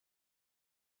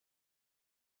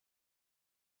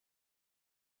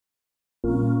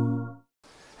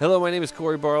Hello, my name is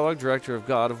Cory Barlog, director of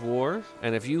God of War,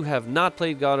 and if you have not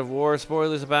played God of War,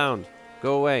 spoilers abound.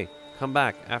 Go away. Come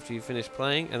back after you finish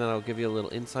playing, and then I'll give you a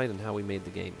little insight on how we made the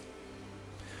game.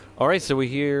 Alright, so we're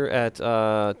here at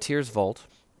Tyr's Vault.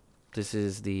 This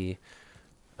is the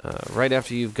right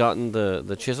after you've gotten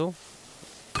the chisel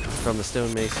from the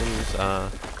stonemason's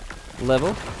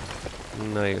level.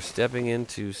 Now you're stepping in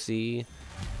to see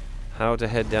how to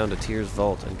head down to Tyr's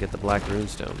Vault and get the black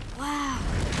runestone. Wow,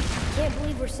 I can't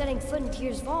believe we're setting foot in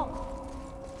Tyr's Vault.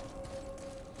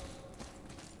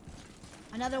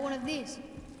 Another one of these.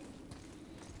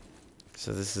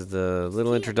 So this is the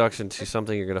little introduction to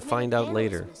something you're going to find out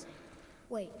later.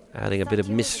 Wait, adding a bit of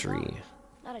mystery.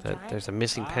 There's a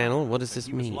missing panel. What does this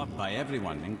mean? He was loved by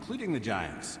everyone, including the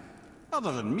giants.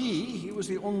 Other than me, he was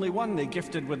the only one they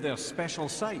gifted with their special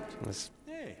sight. It's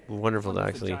wonderful to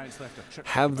actually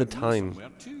have the time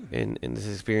in this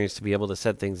experience to be able to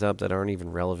set things up that aren't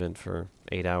even relevant for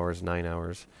 8 hours, 9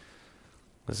 hours.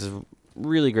 This is a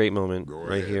really great moment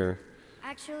right here.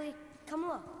 Actually, come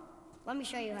look. Let me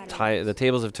show you how to. The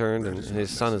tables have turned, and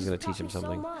his son is going to teach him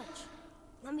something.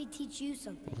 Let me teach you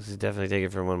something. This is definitely taken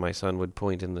from when my son would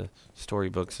point in the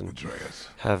storybooks and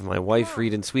have my wife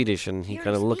read in Swedish, and he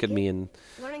kind of look at me and,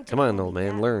 come on, old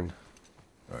man, learn.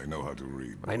 I know how to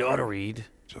read. I know how to read.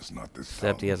 Just not this.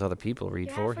 Except he has other people read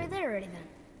for him. There already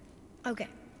then. Okay,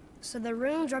 so the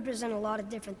runes represent a lot of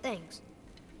different things.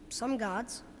 Some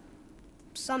gods,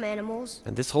 some animals.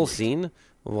 And this whole scene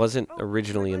wasn't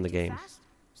originally in the game.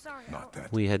 Not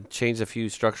that. We had changed a few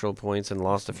structural points and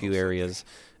lost a few areas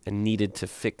and needed to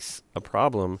fix a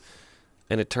problem.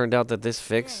 And it turned out that this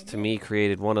fix, to me,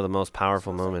 created one of the most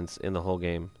powerful moments in the whole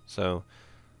game. So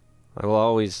I will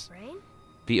always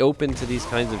be open to these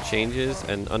kinds of changes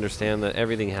and understand that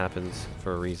everything happens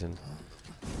for a reason.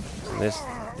 And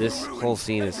this whole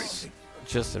scene is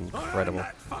just incredible.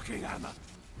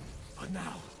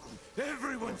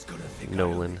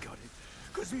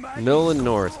 Nolan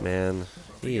North, man.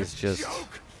 He is just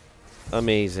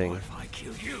amazing.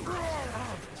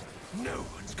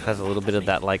 Has a little bit of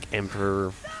that, like,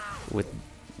 Emperor with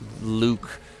Luke.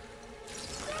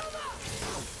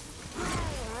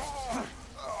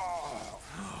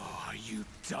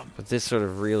 But this sort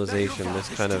of realization, this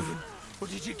kind of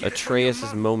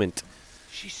Atreus' moment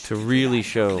to really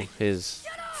show his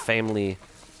family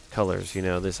colors, you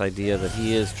know, this idea that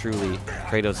he is truly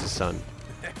Kratos' son.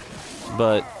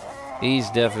 But he's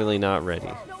definitely not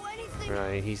ready,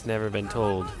 right? He's never been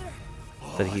told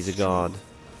that he's a god.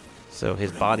 So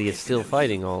his body is still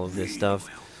fighting all of this stuff.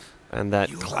 And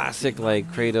that classic, like,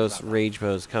 Kratos rage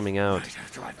pose coming out.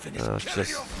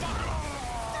 Just...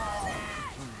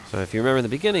 So if you remember in the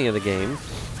beginning of the game,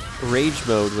 rage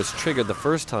mode was triggered the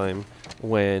first time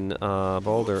when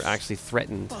Baldur actually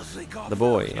threatened the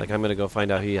boy. Like, I'm going to go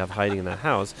find out who you have hiding in that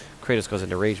house. Kratos goes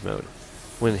into rage mode.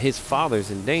 When his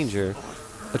father's in danger,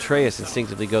 Atreus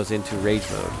instinctively goes into rage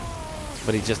mode.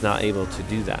 But he's just not able to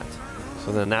do that.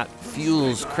 So then that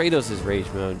fuels Kratos' rage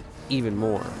mode even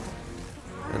more.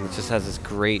 And it just has this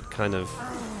great kind of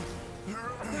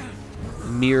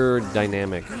mirrored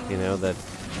dynamic, you know, that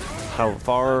how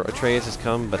far Atreus has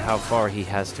come, but how far he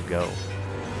has to go.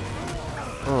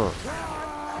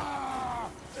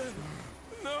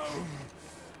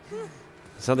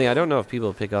 Something I don't know if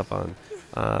people pick up on,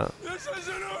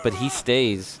 but he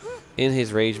stays in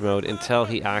his rage mode until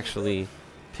he actually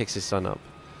picks his son up.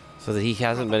 So that he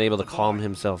hasn't been able to calm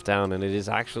himself down, and it is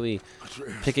actually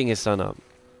picking his son up.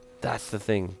 That's the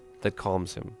thing that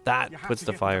calms him. That puts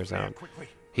the fires out.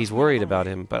 He's worried about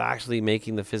him, but actually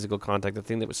making the physical contact, the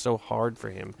thing that was so hard for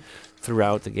him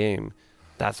throughout the game,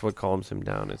 that's what calms him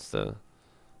down. It's the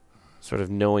sort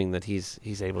of knowing that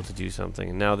he's able to do something.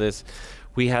 And now this,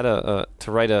 we had to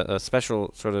write a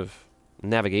special sort of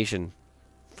navigation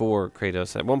for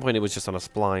Kratos. At one point it was just on a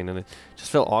spline, and it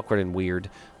just felt awkward and weird.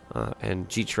 And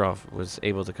G-Troff was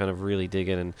able to kind of really dig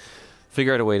in and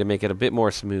figure out a way to make it a bit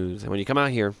more smooth. And when you come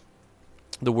out here,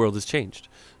 the world has changed.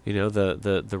 You know,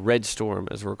 the red storm,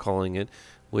 as we're calling it,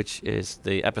 which is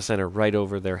the epicenter right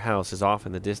over their house, is off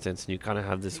in the distance, and you kind of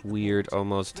have this weird,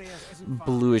 almost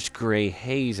bluish-gray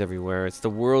haze everywhere. It's the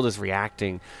world is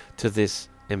reacting to this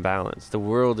imbalance. The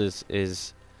world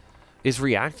is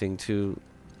reacting to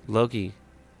Loki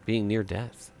being near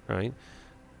death, right?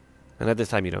 And at this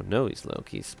time, you don't know he's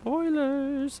Loki.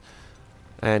 Spoilers!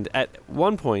 And at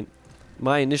one point,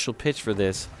 my initial pitch for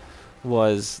this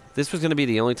was going to be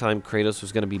the only time Kratos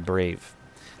was going to be brave.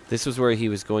 This was where he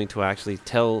was going to actually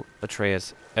tell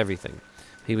Atreus everything.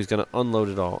 He was going to unload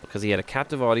it all, because he had a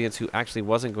captive audience who actually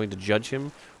wasn't going to judge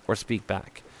him or speak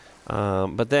back.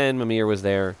 But then Mimir was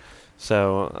there,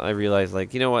 So I realized,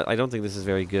 like, you know what, I don't think this is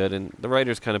very good, and the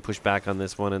writers kind of pushed back on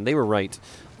this one, and they were right.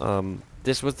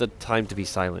 This was the time to be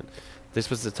silent.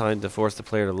 This was the time to force the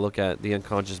player to look at the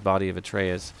unconscious body of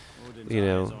Atreus, you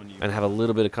know, and have a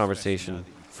little bit of conversation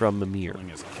from Mimir.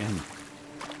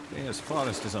 Freya's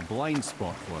forest is a blind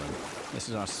spot for him. This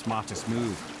is our smartest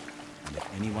move. And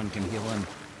if anyone can heal him,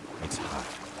 it's her.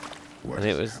 And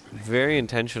it was very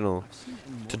intentional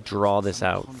to draw this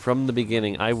out. From the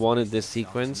beginning, I wanted this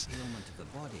sequence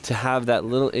to have that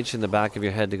little itch in the back of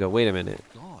your head to go, wait a minute,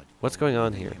 what's going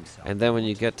on here? And then when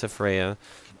you get to Freya,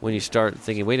 when you start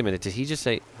thinking, wait a minute, did he just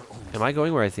say, am I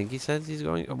going where I think he says he's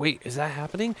going? Oh, wait, is that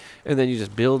happening? And then you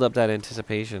just build up that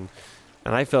anticipation.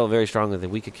 And I felt very strongly that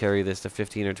we could carry this to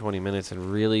 15 or 20 minutes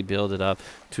and really build it up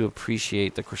to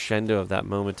appreciate the crescendo of that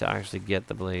moment to actually get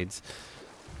the blades.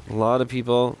 A lot of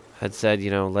people had said, you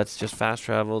know, let's just fast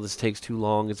travel. This takes too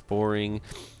long. It's boring.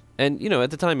 And, you know, at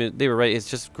the time, they were right. It's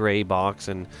just gray box.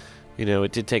 And, you know,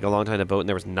 it did take a long time to boat, and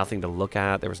there was nothing to look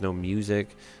at. There was no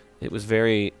music. It was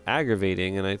very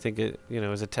aggravating. And I think it, you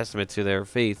know, is a testament to their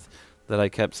faith that I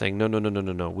kept saying, no, no, no, no,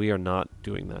 no, no. We are not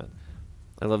doing that.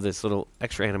 I love this little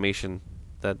extra animation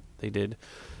that they did.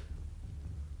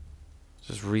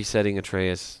 Just resetting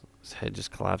Atreus, his head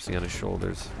just collapsing on his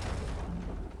shoulders.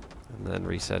 And then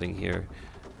resetting here.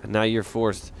 And now you're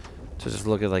forced to just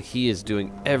look at like he is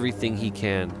doing everything he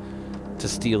can to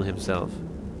steel himself.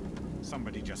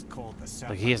 Somebody just called the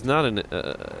like he is not an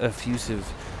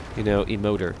effusive, you know,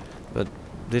 emoter, but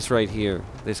this right here,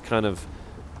 this kind of,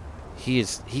 he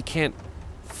can't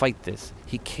fight this.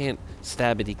 He can't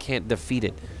stab it. He can't defeat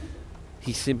it.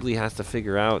 He simply has to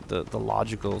figure out the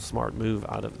logical, smart move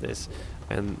out of this,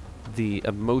 and the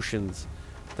emotions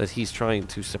that he's trying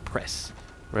to suppress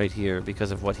right here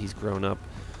because of what he's grown up.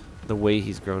 The way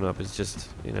he's grown up is just,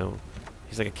 you know,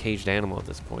 he's like a caged animal at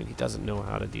this point. He doesn't know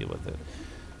how to deal with it.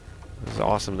 It was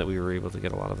awesome that we were able to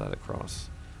get a lot of that across.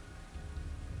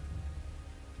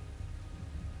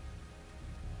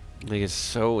 Like, it's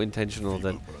so intentional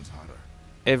that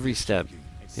every step,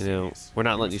 you know, we're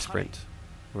not letting you sprint.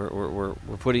 We're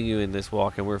putting you in this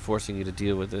walk, and we're forcing you to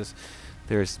deal with this.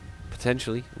 There's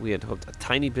potentially, we had hoped, a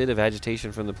tiny bit of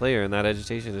agitation from the player, and that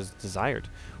agitation is desired.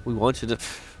 We want you to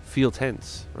feel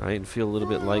tense, right, and feel a little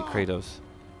bit like Kratos.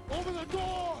 Open the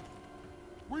door!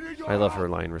 We need your I love help. her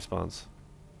line response.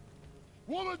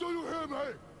 Woman, do you hear me?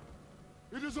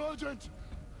 It is urgent.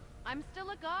 I'm still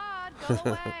a god.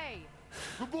 Go away.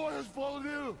 The boy has fallen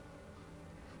ill.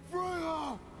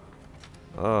 Freya!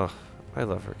 Oh, I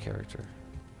love her character.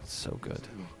 It's so good.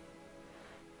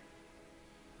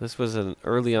 This was an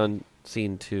early on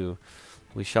scene too.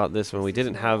 We shot this when we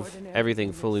didn't have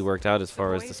everything fully worked out as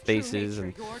far as the spaces,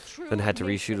 and then had to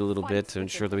reshoot a little bit to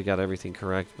ensure that we got everything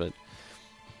correct, but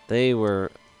they were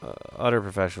utter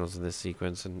professionals in this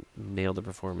sequence and nailed the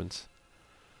performance.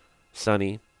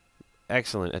 Sonny,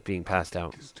 excellent at being passed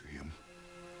out.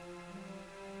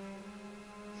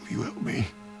 Will you help me?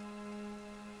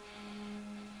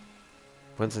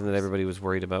 One thing that everybody was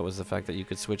worried about was the fact that you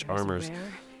could switch armors,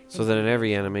 so that in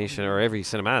every animation or every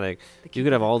cinematic, you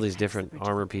could have all these different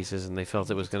armor pieces, and they felt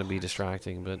it was going to be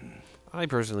distracting. But I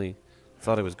personally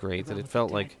thought it was great, that it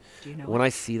felt like when I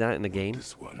see that in the game,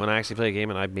 when I actually play a game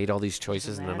and I've made all these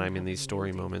choices and then I'm in these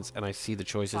story moments and I see the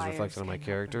choices reflected on my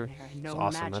character, it's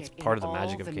awesome. That's part of the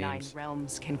magic of games. 9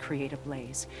 realms can create a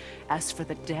blaze. As for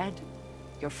the dead,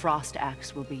 your frost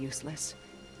axe will be useless.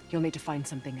 You'll need to find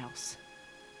something else.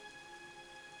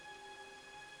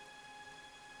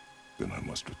 Then I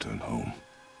must return home.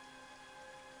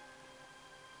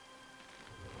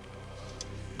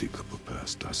 Dig up a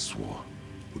past I swore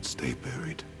would stay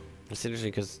buried. It's interesting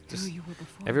because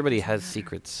everybody has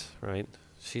secrets, right?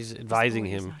 She's advising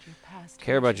him,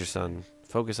 care about your son,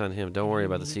 focus on him, don't worry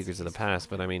about the secrets of the past.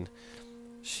 But I mean,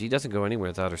 she doesn't go anywhere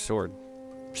without her sword.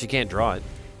 She can't draw it.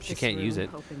 She can't use it.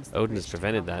 Odin has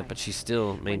prevented that, but she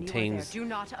still maintains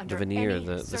the veneer,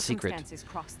 the secret.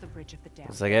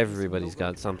 It's like everybody's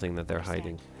got something that they're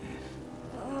hiding.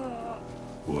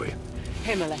 Boy.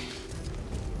 Himalay,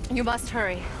 you must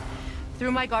hurry.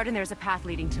 Through my garden, there's a path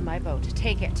leading to my boat.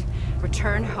 Take it.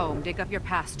 Return home. Dig up your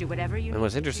past. Do whatever you need. And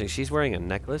what's interesting, she's wearing a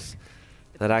necklace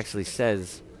that actually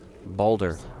says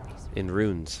Balder in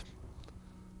runes.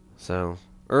 So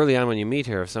early on when you meet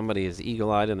her, if somebody is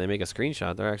eagle-eyed and they make a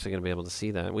screenshot, they're actually going to be able to see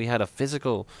that. We had a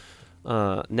physical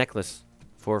necklace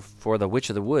for the Witch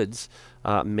of the Woods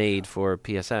made for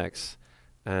PSX.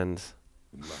 And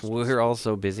we're all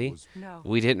so busy,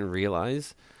 we didn't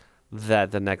realize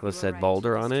that the necklace said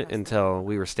Balder on it until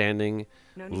we were standing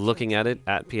looking at it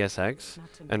at PSX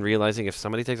and realizing if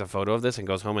somebody takes a photo of this and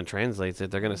goes home and translates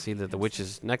it, they're going to see that the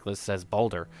witch's necklace says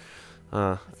Balder.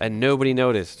 And nobody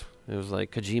noticed. It was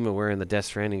like Kojima wearing the Death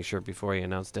Stranding shirt before he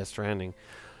announced Death Stranding.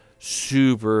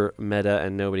 Super meta,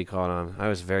 and nobody caught on. I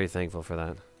was very thankful for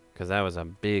that, because that was a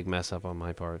big mess up on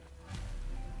my part.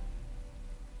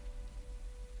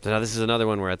 So now this is another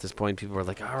one where at this point people were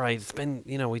like, all right, it's been,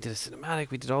 you know, we did a cinematic,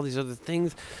 we did all these other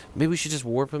things. Maybe we should just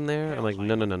warp him there? I'm like,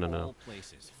 no, no, no, no, no.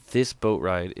 This boat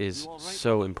ride is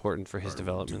so important for his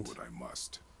development. Do what I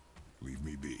must. Leave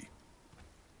me be.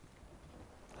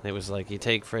 And it was like, you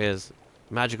take Freya's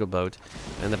magical boat,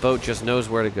 and the boat just knows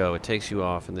where to go. It takes you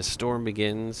off, and the storm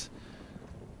begins.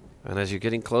 And as you're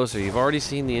getting closer, you've already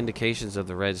seen the indications of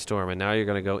the red storm, and now you're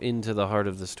going to go into the heart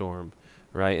of the storm,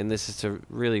 right? And this is to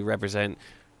really represent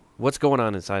what's going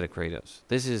on inside of Kratos.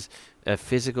 This is a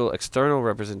physical, external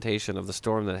representation of the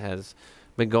storm that has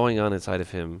been going on inside of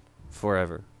him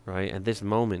forever, right? And this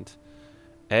moment,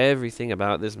 everything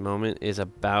about this moment is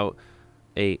about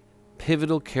a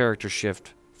pivotal character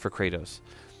shift for Kratos.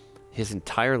 His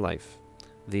entire life,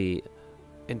 the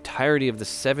entirety of the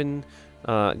 7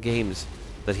 games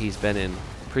that he's been in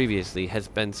previously has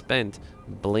been spent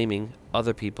blaming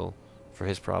other people for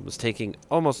his problems, taking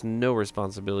almost no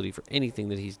responsibility for anything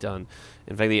that he's done.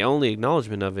 In fact, the only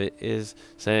acknowledgement of it is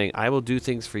saying, I will do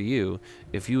things for you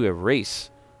if you erase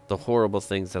the horrible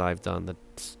things that I've done, the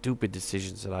stupid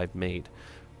decisions that I've made,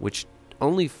 which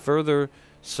only further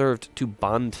served to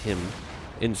bond him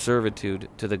in servitude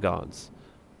to the gods.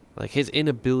 Like, his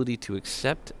inability to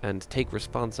accept and take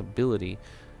responsibility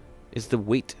is the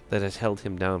weight that has held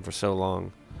him down for so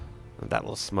long. And that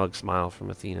little smug smile from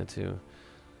Athena, too.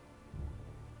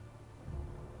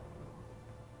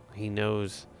 He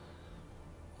knows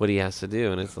what he has to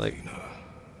do, and it's like,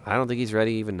 I don't think he's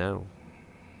ready even now.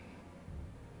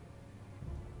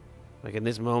 Like, in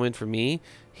this moment for me,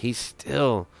 he's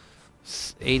still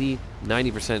 80,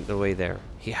 90% the way there.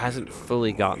 He hasn't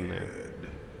fully gotten there.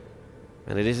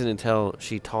 And it isn't until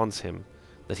she taunts him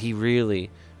that he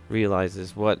really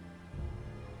realizes what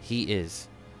he is,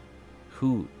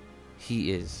 who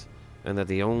he is, and that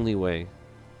the only way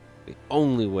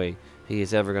he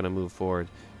is ever going to move forward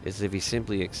is if he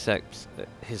simply accepts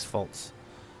his faults.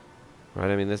 Right?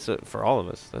 I mean, that's for all of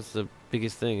us. That's the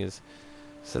biggest thing, is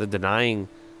instead of denying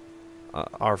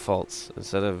our faults,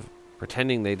 instead of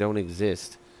pretending they don't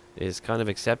exist, is kind of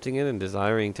accepting it and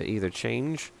desiring to either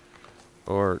change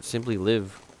or simply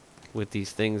live with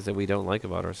these things that we don't like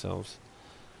about ourselves.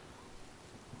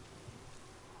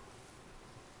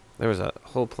 There was a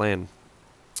whole plan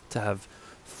to have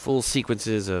full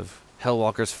sequences of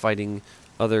Hellwalkers fighting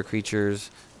other creatures.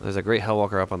 There's a great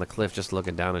Hellwalker up on the cliff just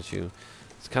looking down at you.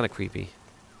 It's kind of creepy.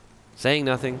 Saying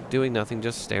nothing, doing nothing,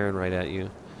 just staring right at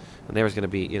you. And there was going to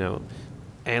be, you know,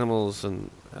 animals and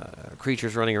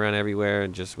creatures running around everywhere,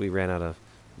 and just we ran out of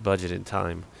budget and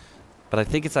time. But I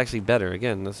think it's actually better.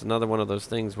 Again, that's another one of those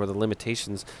things where the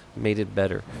limitations made it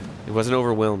better. It wasn't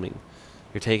overwhelming.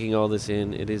 You're taking all this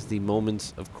in. It is the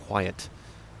moments of quiet,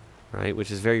 right? Which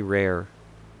is very rare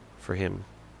for him.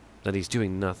 That he's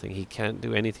doing nothing. He can't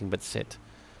do anything but sit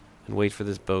and wait for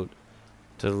this boat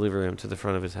to deliver him to the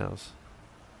front of his house.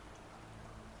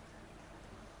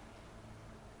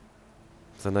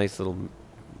 It's a nice little,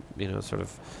 you know, sort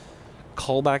of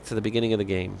callback to the beginning of the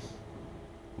game,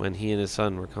 when he and his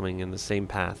son were coming in the same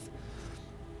path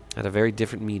at a very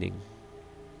different meeting.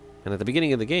 And at the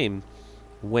beginning of the game,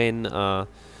 when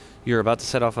you're about to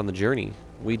set off on the journey,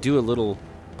 we do a little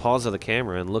pause of the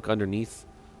camera and look underneath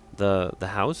the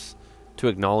house to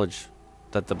acknowledge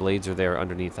that the blades are there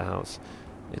underneath the house.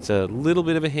 It's a little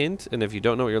bit of a hint, and if you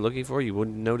don't know what you're looking for, you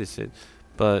wouldn't notice it.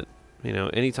 But, you know,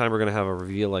 anytime we're going to have a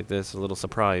reveal like this, a little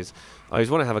surprise, I always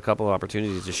want to have a couple of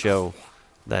opportunities to show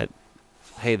that,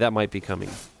 hey, that might be coming,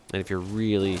 and if you're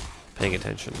really paying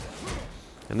attention.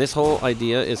 And this whole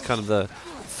idea is kind of the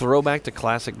throwback to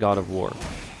classic God of War,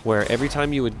 where every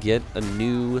time you would get a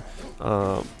new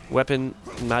weapon,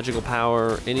 magical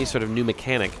power, any sort of new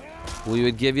mechanic, we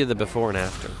would give you the before and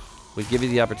after. We'd give you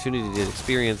the opportunity to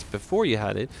experience before you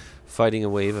had it, fighting a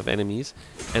wave of enemies,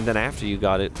 and then after you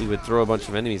got it, we would throw a bunch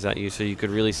of enemies at you so you could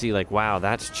really see, like, wow,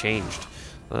 that's changed.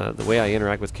 The way I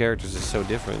interact with characters is so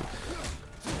different.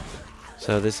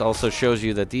 So this also shows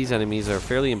you that these enemies are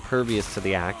fairly impervious to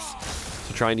the axe,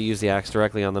 so trying to use the axe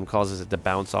directly on them causes it to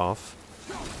bounce off.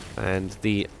 And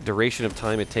the duration of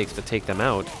time it takes to take them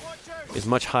out is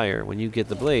much higher. When you get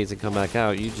the blades and come back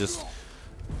out, you just,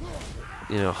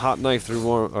 you know, hot knife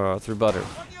through through butter,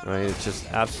 right? It's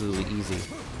just absolutely easy.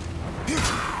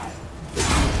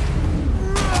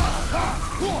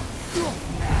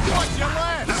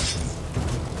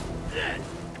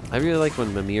 I really like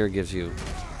when Mimir gives you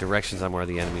directions on where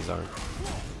the enemies are.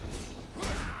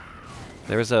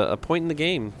 There was a point in the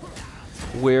game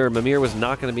where Mimir was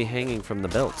not going to be hanging from the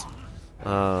belt.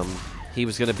 He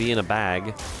was going to be in a bag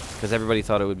because everybody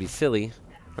thought it would be silly.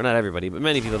 Or not everybody, but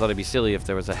many people thought it'd be silly if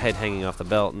there was a head hanging off the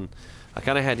belt. And I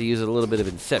kind of had to use a little bit of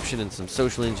inception and some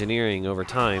social engineering over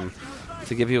time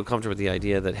to get people comfortable with the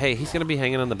idea that, hey, he's going to be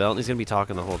hanging on the belt and he's going to be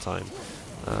talking the whole time.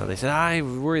 They said, I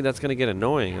worry that's going to get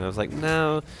annoying. And I was like,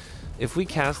 no, if we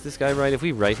cast this guy right, if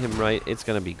we write him right, it's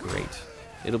going to be great.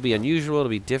 It'll be unusual, it'll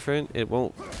be different. It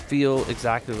won't feel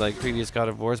exactly like previous God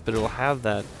of Wars, but it'll have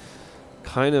that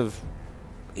kind of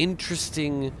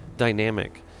interesting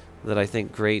dynamic that I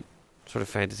think great sort of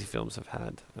fantasy films have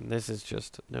had. And this is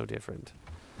just no different.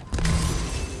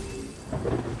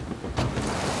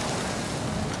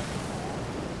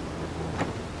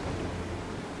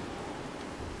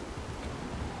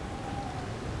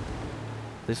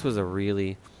 This was a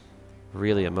really,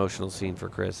 really emotional scene for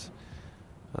Chris.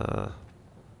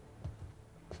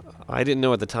 I didn't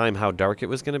know at the time how dark it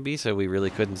was going to be, so we really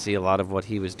couldn't see a lot of what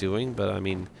he was doing. But I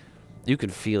mean, you can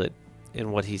feel it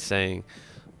in what he's saying.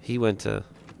 He went to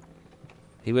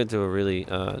a really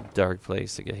dark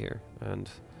place to get here, and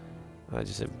I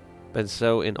just have been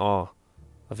so in awe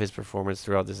of his performance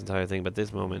throughout this entire thing. But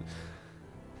this moment,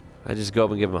 I just go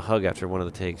up and give him a hug after one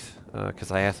of the takes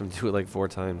because I asked him to do it like 4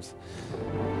 times.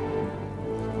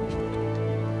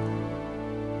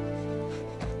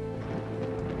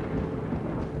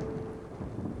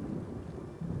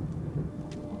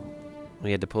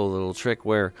 We had to pull a little trick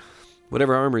where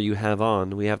whatever armor you have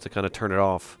on, we have to kind of turn it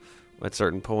off at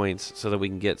certain points so that we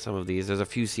can get some of these. There's a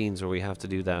few scenes where we have to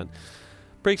do that.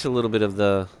 Breaks a little bit of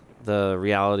the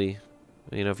reality.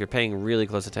 You know, if you're paying really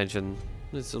close attention,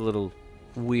 it's a little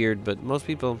weird, but most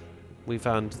people we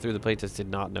found through the playtest did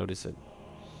not notice it.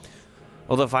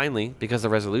 Although finally, because the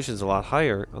resolution's a lot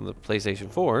higher on the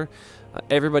PlayStation 4,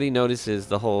 everybody notices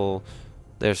the whole...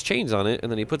 There's chains on it,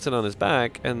 and then he puts it on his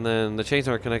back, and then the chains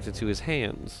aren't connected to his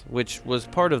hands, which was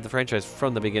part of the franchise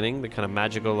from the beginning, the kind of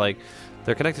magical, like,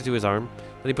 they're connected to his arm,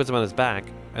 then he puts them on his back,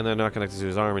 and they're not connected to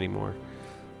his arm anymore.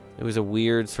 It was a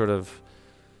weird sort of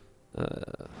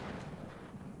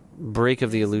break of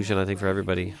the illusion, I think, for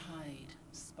everybody.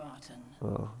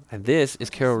 Oh. And this is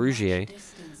Carol Rougier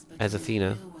as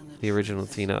Athena, the original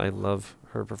Athena. I love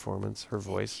her performance, her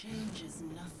voice.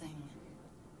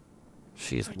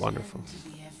 She is wonderful.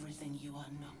 Everything you are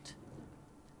not.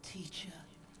 Teacher,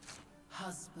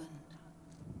 husband.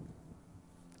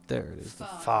 There it is, the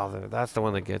father. That's the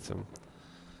one that gets him.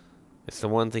 It's the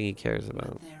one thing he cares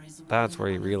about. That's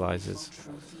where he realizes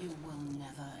You will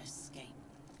never escape.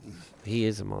 he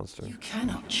is a monster. You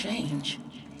cannot change.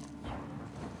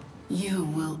 You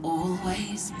will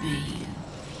always be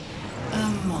a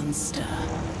monster.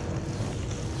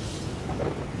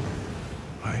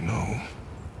 I know.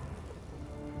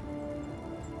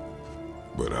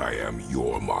 But I am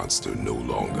your monster no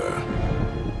longer.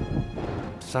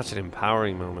 Such an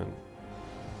empowering moment.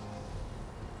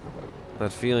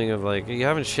 That feeling of like, you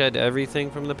haven't shed everything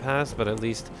from the past, but at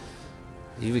least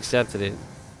you've accepted it.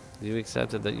 You've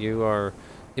accepted that you are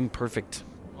imperfect.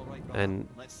 And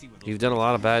you've done a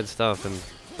lot of bad stuff, and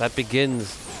that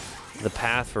begins the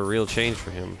path for real change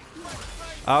for him.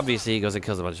 Obviously, he goes and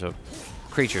kills a bunch of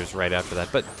creatures right after that,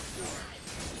 but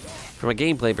from a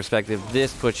gameplay perspective,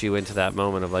 this puts you into that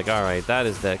moment of like, all right, that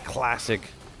is that classic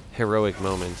heroic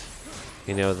moment.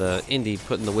 You know, the indie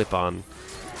putting the whip on.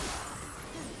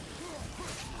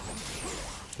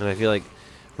 And I feel like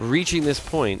reaching this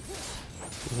point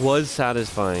was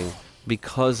satisfying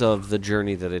because of the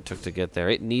journey that it took to get there.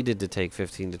 It needed to take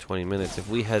 15 to 20 minutes. If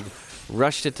we had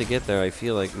rushed it to get there, I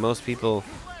feel like most people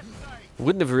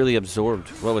wouldn't have really absorbed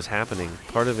what was happening.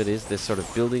 Part of it is this sort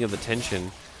of building of the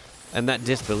tension and that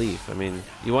disbelief. I mean,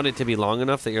 you want it to be long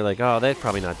enough that you're like, oh, they're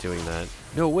probably not doing that.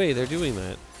 No way, they're doing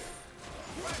that.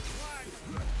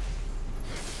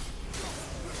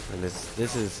 And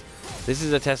this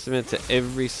is a testament to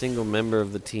every single member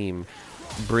of the team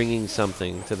bringing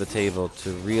something to the table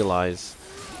to realize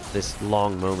this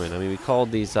long moment. I mean, we called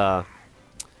these,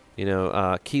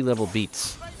 key level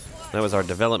beats. That was our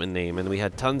development name, and we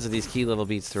had tons of these key level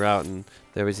beats throughout, and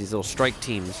there was these little strike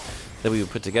teams that we would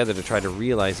put together to try to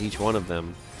realize each one of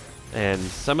them. And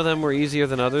some of them were easier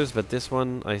than others, but this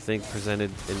one, I think,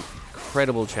 presented an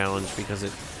incredible challenge because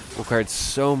it required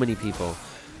so many people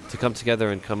to come together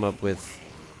and come up with,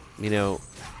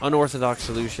 unorthodox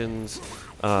solutions,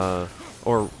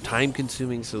 or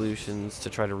time-consuming solutions to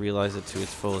try to realize it to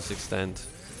its fullest extent.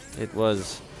 It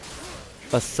was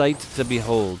a sight to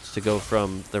behold to go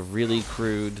from the really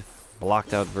crude,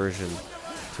 blocked-out version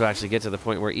to actually get to the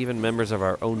point where even members of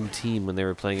our own team, when they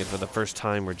were playing it for the first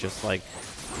time, were just like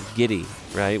giddy,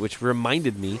 right? Which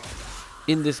reminded me,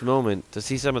 in this moment, to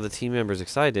see some of the team members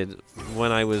excited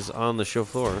when I was on the show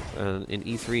floor in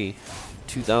E3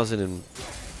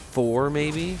 2004,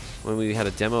 maybe, when we had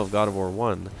a demo of God of War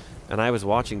 1, and I was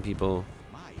watching people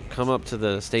come up to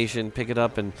the station, pick it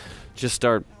up, and just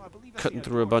start cutting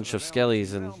through a bunch of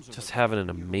skellies and just having an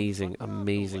amazing,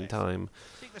 amazing time.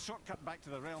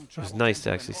 It was nice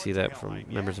to actually see that from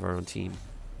members of our own team.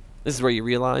 This is where you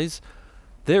realize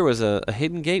there was a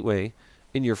hidden gateway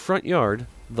in your front yard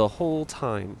the whole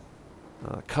time,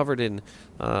 covered in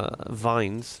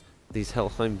vines, these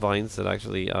Helheim vines that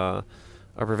actually are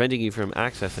preventing you from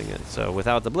accessing it. So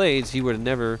without the blades, you would have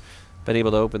never been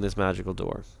able to open this magical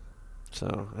door.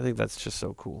 So I think that's just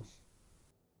so cool.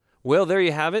 Well, there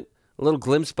you have it. A little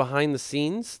glimpse behind the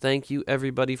scenes. Thank you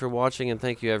everybody for watching, and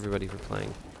thank you everybody for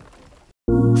playing.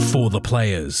 For the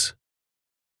players.